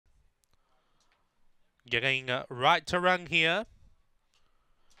Getting right to run here.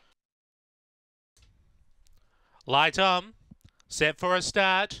 Light on. Set for a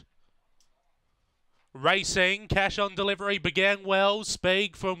start. Racing, cash on delivery began well.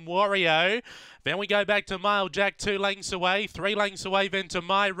 Speed from Wario. Then we go back to Mile Jack, 2 lengths away. 3 lengths away then to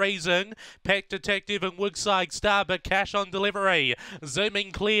My Reason. Pet Detective and Woodside Star, but cash on delivery.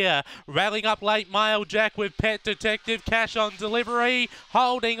 Zooming clear. Rallying up late, Mile Jack with Pet Detective. Cash on delivery.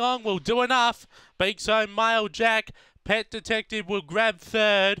 Holding on will do enough. Beaks home Mile Jack. Pet Detective will grab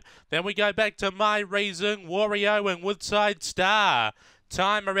third. Then we go back to My Reason, Wario and Woodside Star.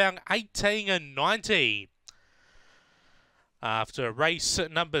 Time around 18:90. After race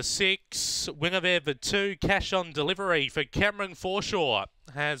number 6, winner there for 2, cash on delivery for Cameron Forshaw.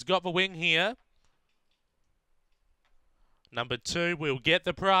 Has got the win here. Number 2 will get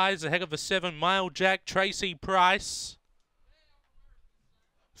the prize ahead of the 7, Mile Jack, Tracy Price.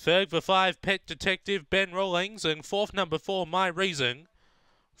 Third for 5, Pet Detective, Ben Rawlings. And fourth, number 4, My Reason,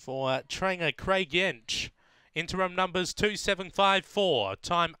 for trainer Craig Yench. Interim numbers 2754,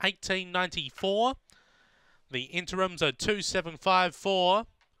 time 18:94. The interims are 2754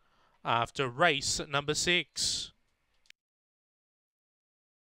 after race number 6.